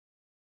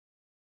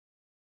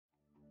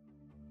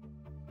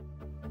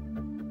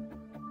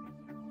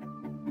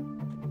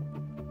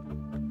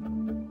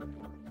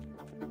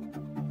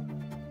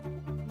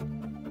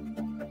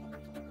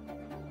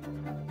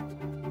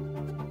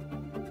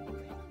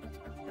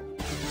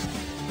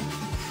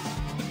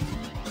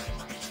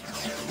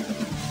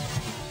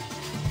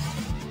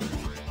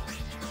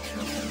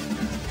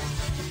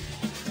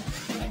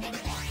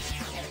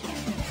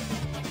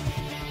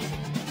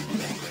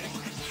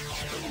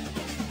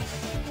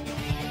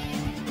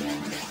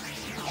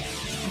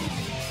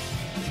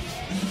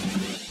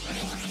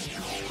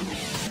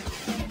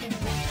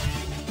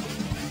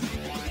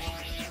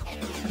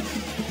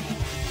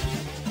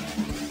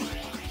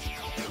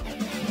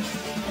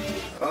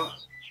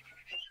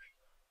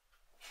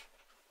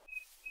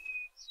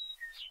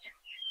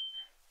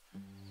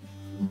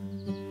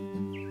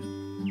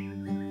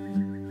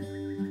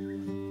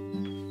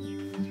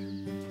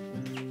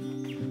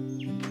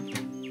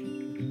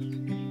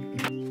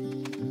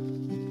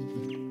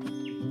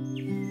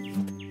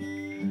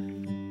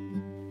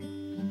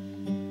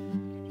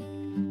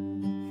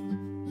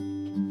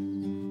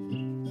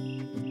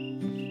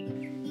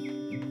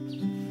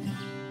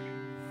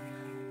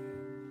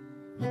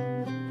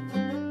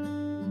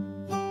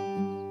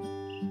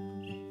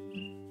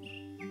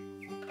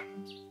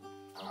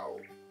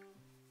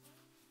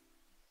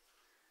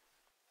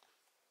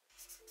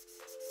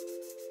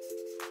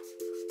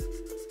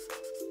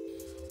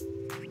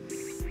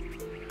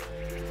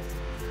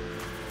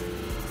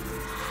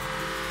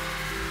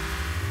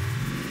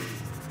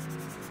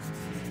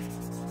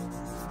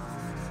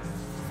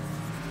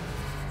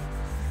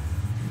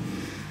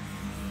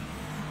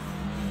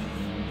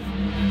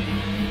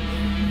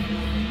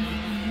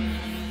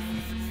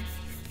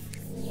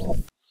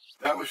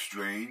That was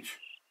strange.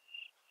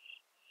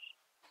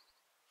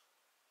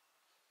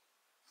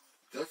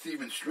 That's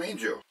even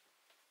stranger.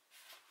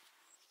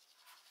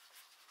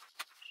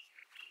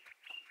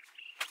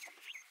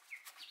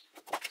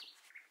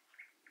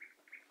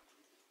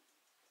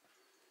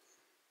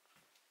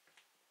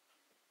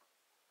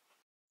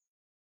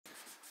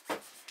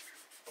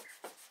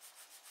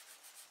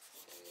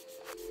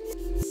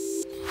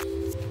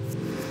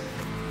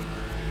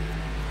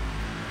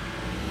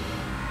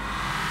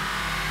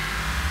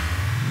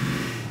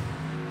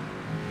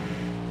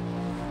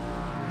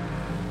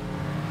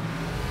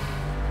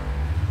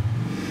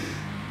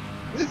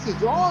 This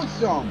is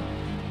awesome!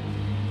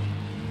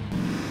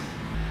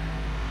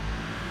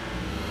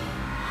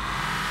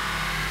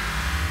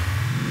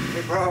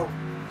 Hey bro,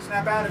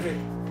 snap out of it.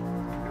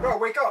 Hey bro,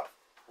 wake up.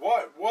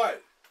 What?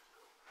 What?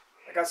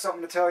 I got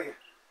something to tell you.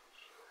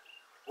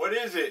 What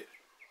is it?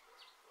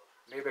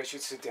 Maybe I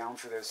should sit down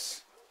for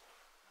this.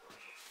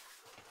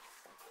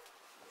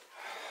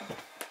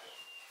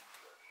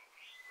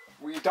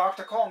 Well, your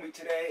doctor called me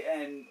today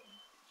and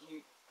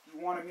he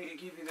wanted me to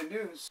give you the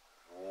news.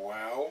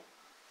 Well?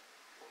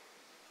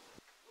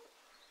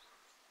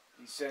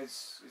 He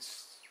says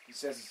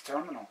it's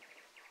terminal.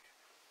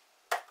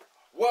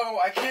 Well,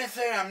 I can't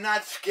say I'm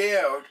not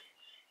scared.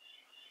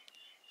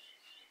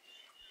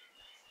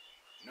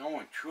 No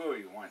one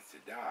truly wants to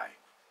die.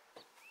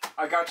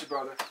 I got you,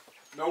 brother.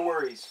 No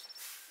worries.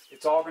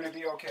 It's all gonna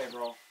be okay,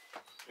 bro.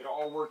 It'll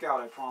all work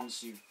out, I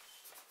promise you.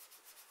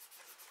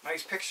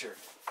 Nice picture.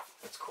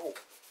 That's cool.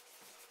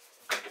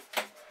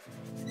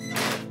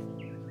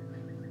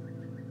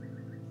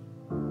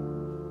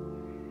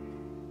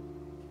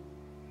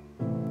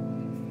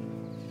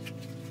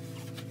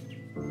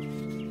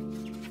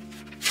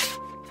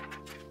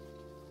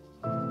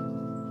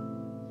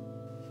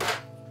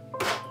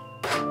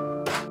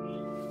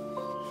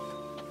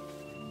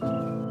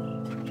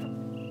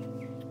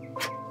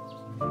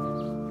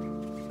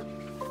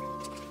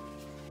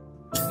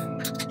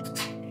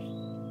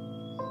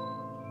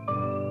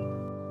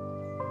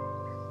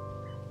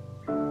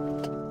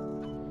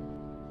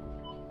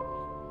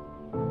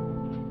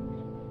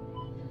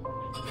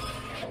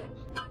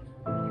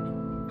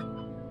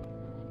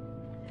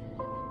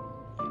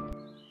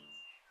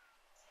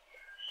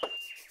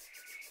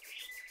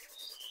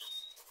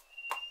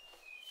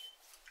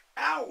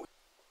 Ow!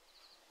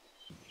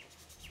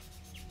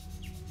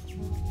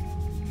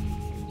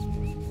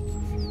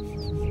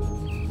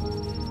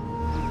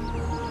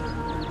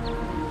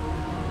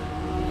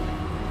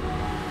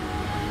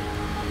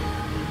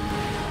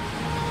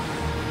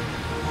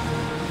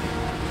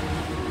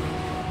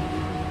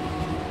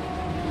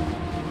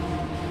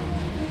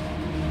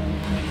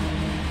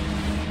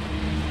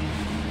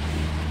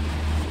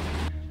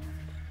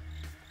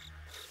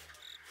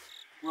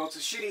 Well, it's a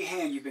shitty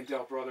hand you've been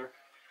dealt, brother.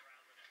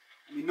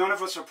 I mean, none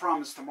of us are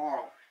promised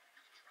tomorrow.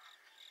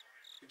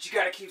 But you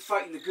gotta keep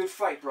fighting the good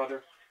fight,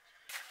 brother.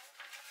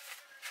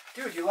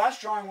 Dude, your last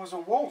drawing was a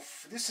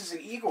wolf. This is an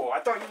eagle.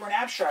 I thought you were an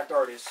abstract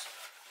artist.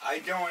 I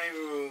don't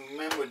even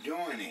remember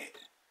doing it.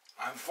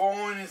 I'm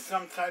falling in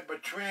some type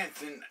of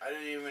trance and I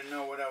didn't even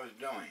know what I was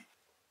doing.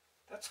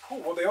 That's cool.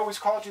 Well, they always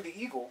called you the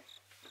eagle.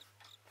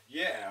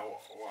 Yeah,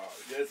 well,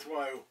 that's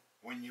why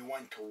when you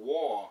went to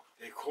war,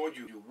 they called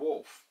you the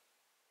wolf.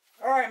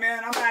 All right,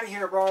 man. I'm out of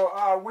here, bro.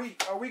 Are we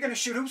gonna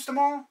shoot hoops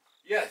tomorrow?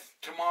 Yes,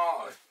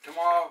 tomorrow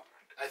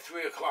at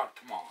 3 o'clock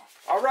tomorrow.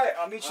 All right,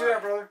 I'll meet you there,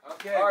 brother.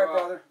 Okay, All right, bro.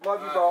 brother.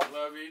 Love you, bro.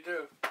 Love you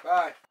too.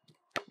 Bye.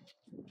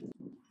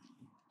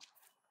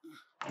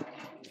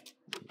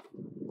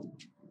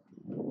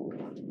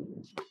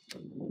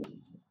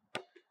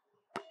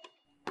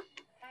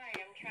 Hi,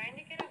 I'm trying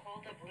to get a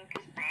hold of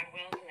Lucas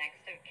Broadwell's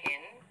next of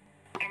kin.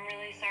 I'm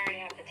really sorry to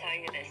have to tell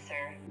you this,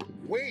 sir.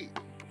 Wait,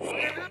 what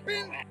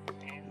happened?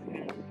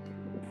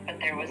 But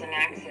there was an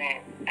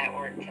accident at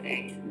work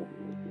today.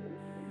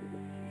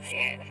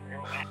 Yeah,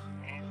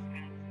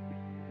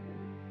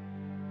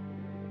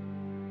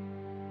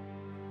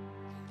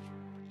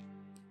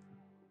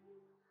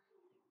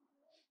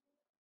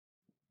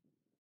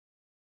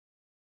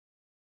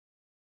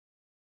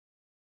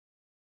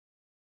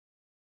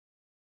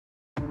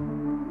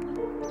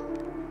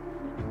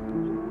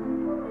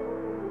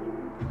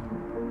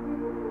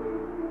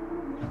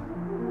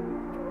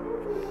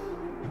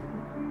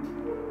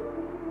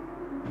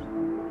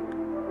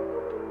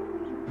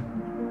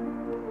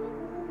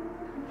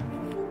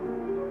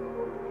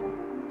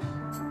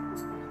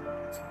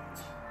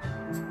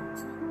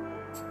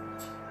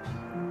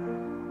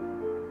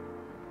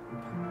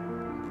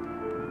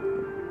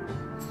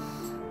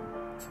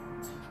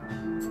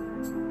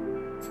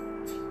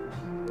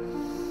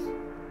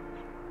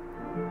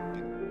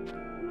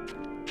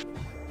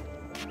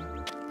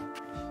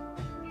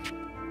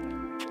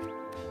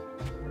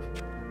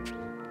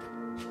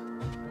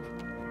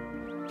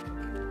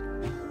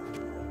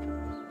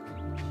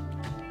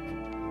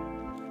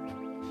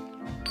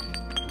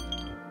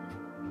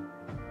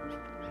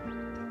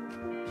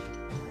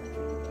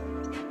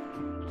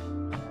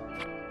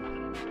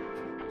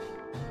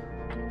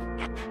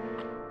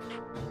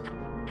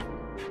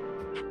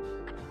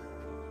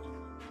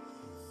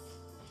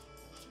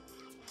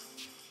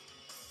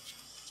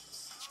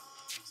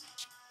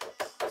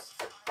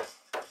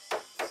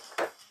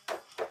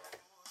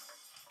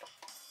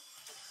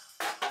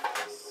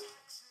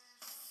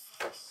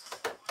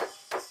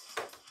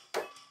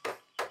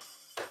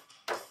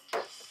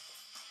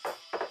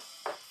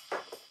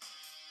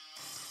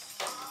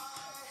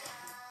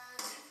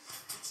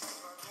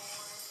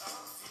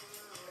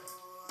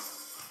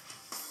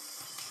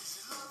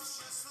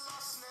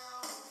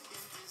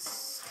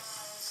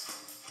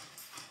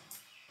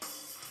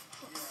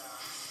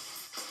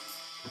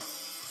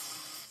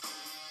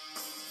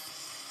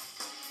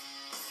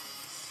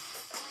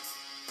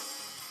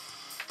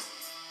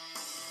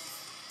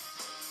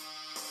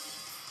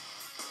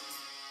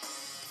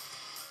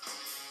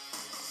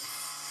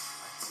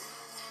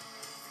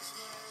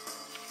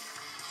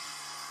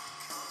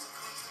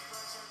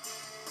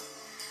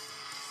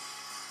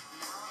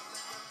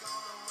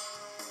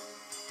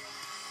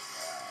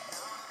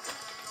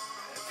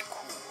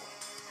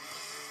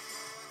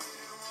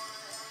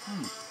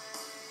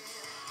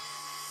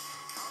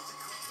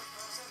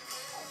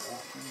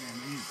 Walking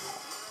in evil.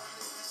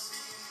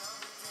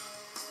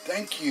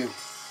 Thank you.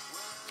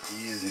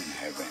 He is in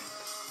heaven.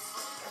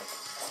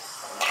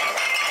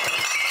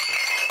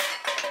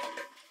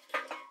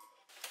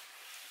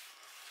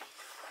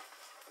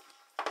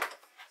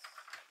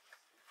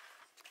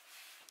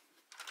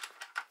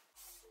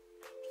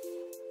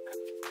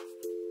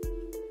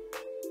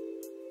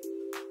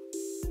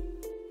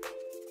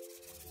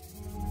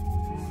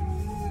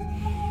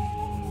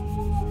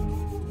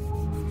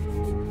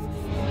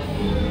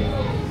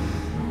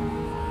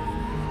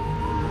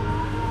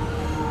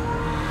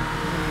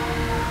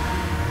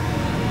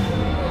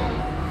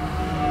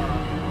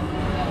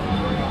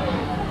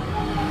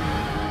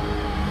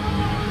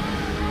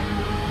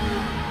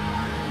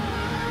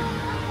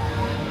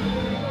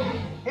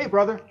 Hey,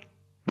 brother.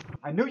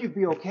 I knew you'd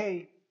be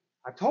okay.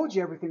 I told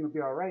you everything would be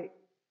all right.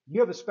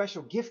 You have a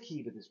special gift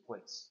key to this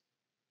place.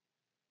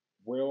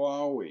 Where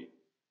are we?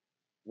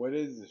 What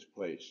is this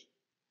place?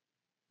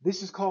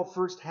 This is called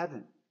First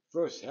Heaven.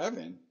 First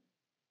heaven?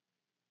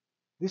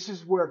 This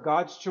is where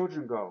God's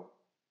children go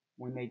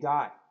when they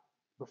die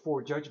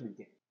before Judgment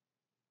Day,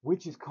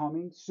 which is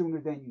coming sooner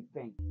than you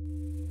think.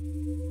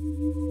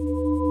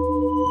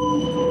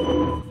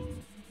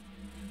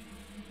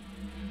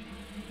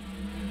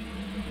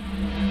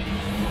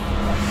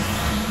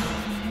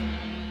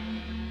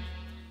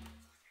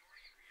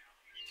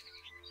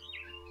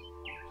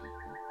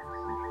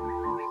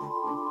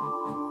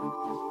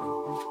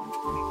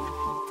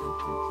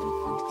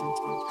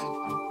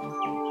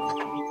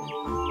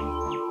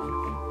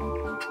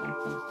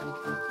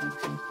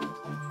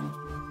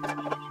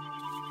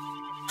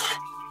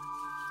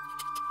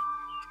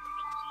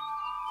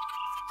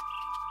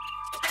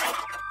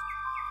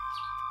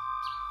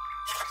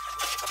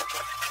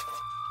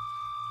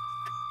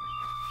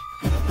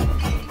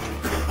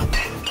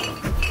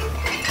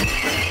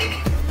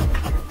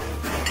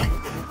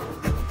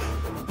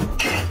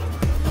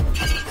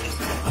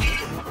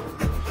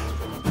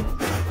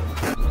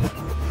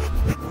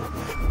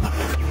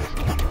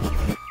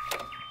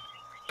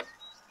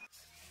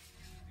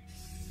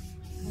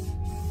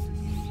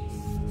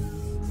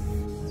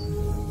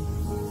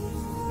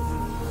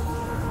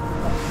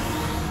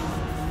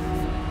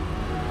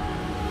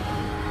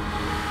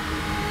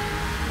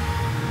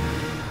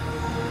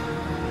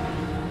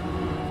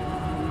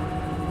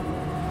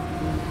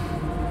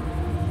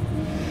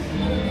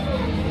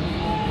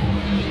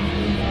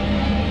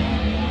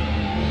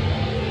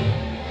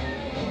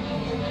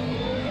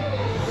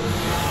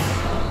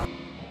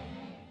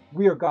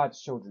 We are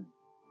God's children.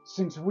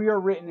 Since we are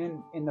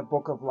written in the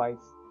book of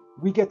life,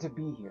 we get to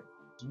be here.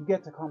 You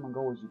get to come and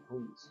go as you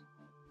please.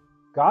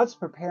 God's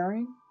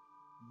preparing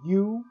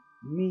you,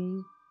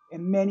 me,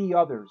 and many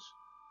others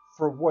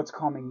for what's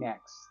coming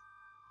next.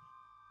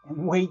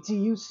 And wait till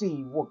you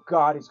see what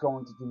God is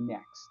going to do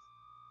next.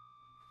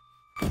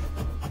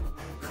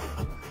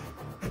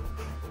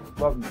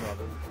 Love you,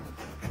 brother.